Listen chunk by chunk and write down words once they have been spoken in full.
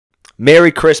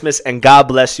Merry Christmas and God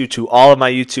bless you to all of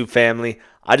my YouTube family.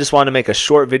 I just want to make a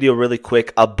short video really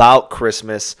quick about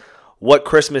Christmas, what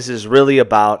Christmas is really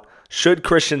about, should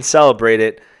Christians celebrate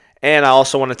it, and I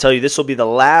also want to tell you this will be the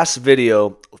last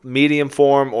video, medium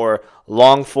form or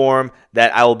long form,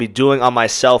 that I will be doing on my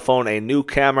cell phone. A new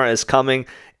camera is coming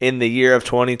in the year of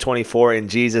 2024 in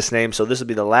Jesus' name. So this will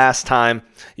be the last time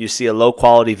you see a low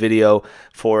quality video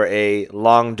for a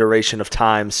long duration of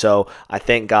time. So I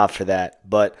thank God for that.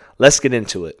 But let's get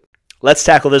into it. Let's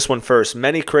tackle this one first.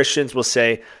 Many Christians will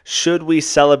say, should we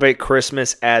celebrate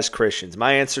Christmas as Christians?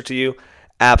 My answer to you,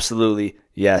 absolutely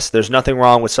yes. There's nothing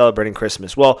wrong with celebrating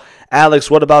Christmas. Well, Alex,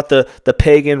 what about the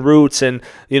pagan roots? And,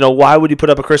 why would you put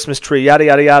up a Christmas tree? Yada,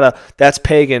 yada, yada. That's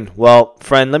pagan. Well,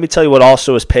 friend, let me tell you what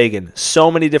also is pagan.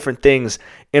 So many different things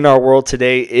in our world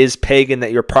today is pagan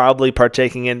that you're probably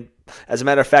partaking in. As a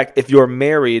matter of fact, if you're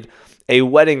married, a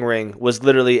wedding ring was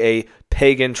literally a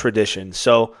pagan tradition.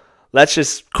 So let's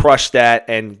just crush that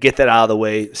and get that out of the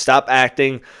way. Stop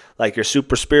acting like you're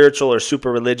super spiritual or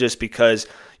super religious because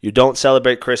you don't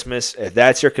celebrate Christmas. If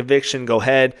that's your conviction, go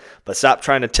ahead. But stop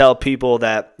trying to tell people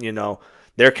that,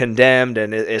 they're condemned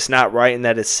and it's not right and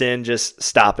that it's sin. Just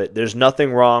stop it. There's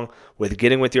nothing wrong with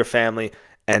getting with your family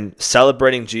and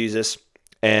celebrating Jesus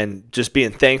and just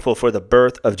being thankful for the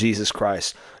birth of Jesus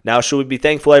Christ. Now, should we be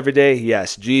thankful every day?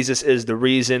 Yes. Jesus is the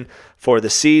reason for the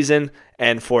season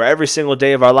and for every single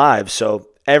day of our lives. So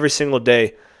every single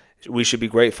day we should be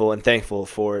grateful and thankful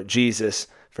for Jesus,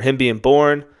 for him being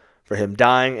born, for him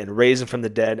dying and raising from the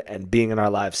dead and being in our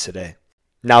lives today.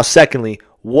 Now, secondly,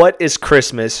 what is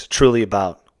Christmas truly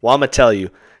about? Well, I'm going to tell you,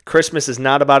 Christmas is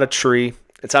not about a tree.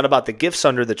 It's not about the gifts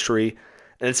under the tree.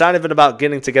 And it's not even about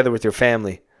getting together with your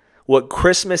family. What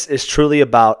Christmas is truly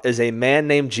about is a man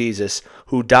named Jesus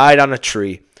who died on a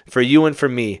tree for you and for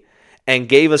me and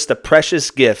gave us the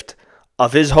precious gift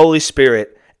of his Holy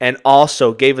Spirit and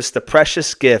also gave us the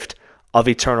precious gift of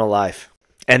eternal life.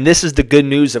 And this is the good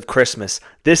news of Christmas.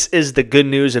 This is the good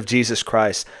news of Jesus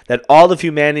Christ, that all of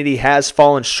humanity has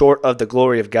fallen short of the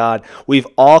glory of God. We've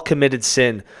all committed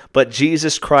sin, but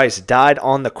Jesus Christ died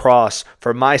on the cross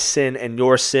for my sin and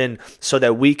your sin so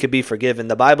that we could be forgiven.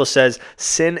 The Bible says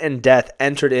sin and death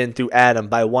entered in through Adam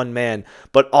by one man,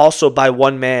 but also by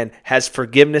one man has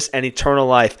forgiveness and eternal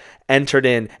life entered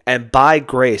in, and by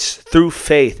grace, through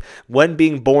faith, when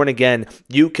being born again,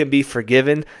 you can be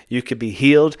forgiven, you can be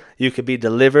healed, you can be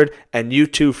delivered, and you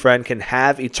too, friend, can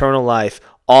have eternal life,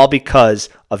 all because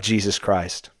of Jesus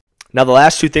Christ. Now, the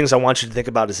last two things I want you to think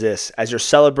about is this. As you're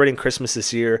celebrating Christmas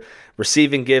this year,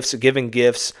 receiving gifts, giving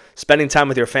gifts, spending time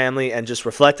with your family, and just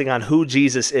reflecting on who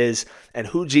Jesus is and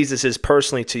who Jesus is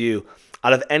personally to you,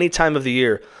 out of any time of the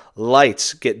year,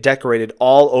 lights get decorated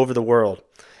all over the world.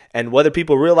 And whether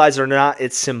people realize it or not,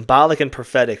 it's symbolic and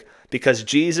prophetic because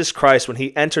Jesus Christ, when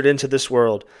he entered into this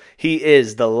world, he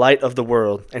is the light of the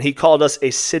world. And he called us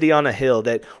a city on a hill,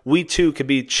 that we too can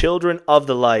be children of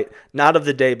the light, not of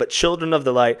the day, but children of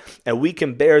the light. And we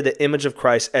can bear the image of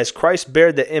Christ. As Christ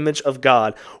bared the image of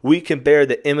God, we can bear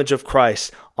the image of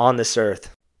Christ on this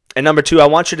earth. And number two, I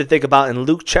want you to think about in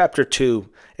Luke chapter 2,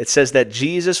 it says that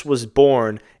Jesus was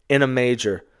born in a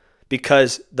manger,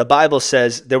 because the Bible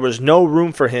says there was no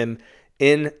room for him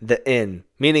in the inn,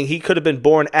 meaning he could have been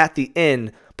born at the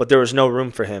inn, but there was no room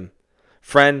for him.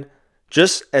 Friend,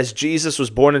 just as Jesus was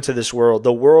born into this world,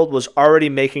 the world was already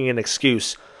making an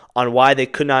excuse on why they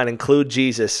could not include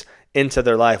Jesus into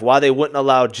their life, why they wouldn't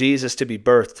allow Jesus to be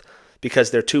birthed, because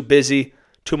they're too busy,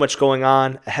 too much going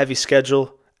on, a heavy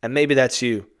schedule, and maybe that's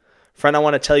you. Friend, I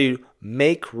want to tell you,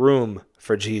 make room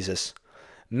for Jesus.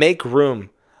 Make room.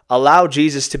 Allow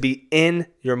Jesus to be in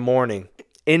your morning,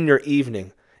 in your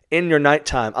evening, in your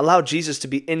nighttime. Allow Jesus to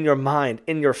be in your mind,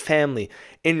 in your family,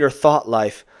 in your thought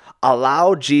life.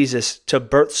 Allow Jesus to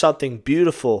birth something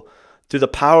beautiful through the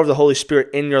power of the Holy Spirit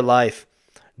in your life.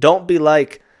 Don't be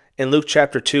like in Luke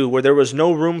chapter 2 where there was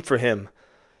no room for him.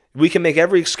 We can make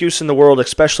every excuse in the world,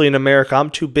 especially in America. I'm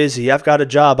too busy. I've got a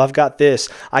job. I've got this.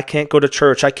 I can't go to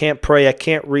church. I can't pray. I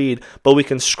can't read. But we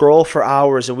can scroll for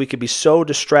hours and we can be so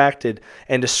distracted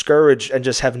and discouraged and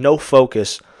just have no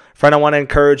focus. Friend, I want to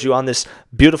encourage you on this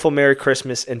beautiful Merry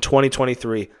Christmas in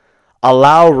 2023.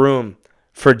 Allow room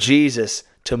for Jesus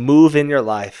to move in your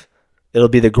life. It'll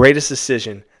be the greatest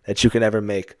decision that you can ever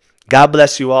make. God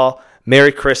bless you all.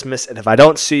 Merry Christmas. And if I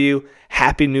don't see you,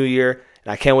 Happy New Year.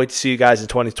 And I can't wait to see you guys in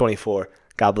 2024.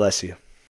 God bless you.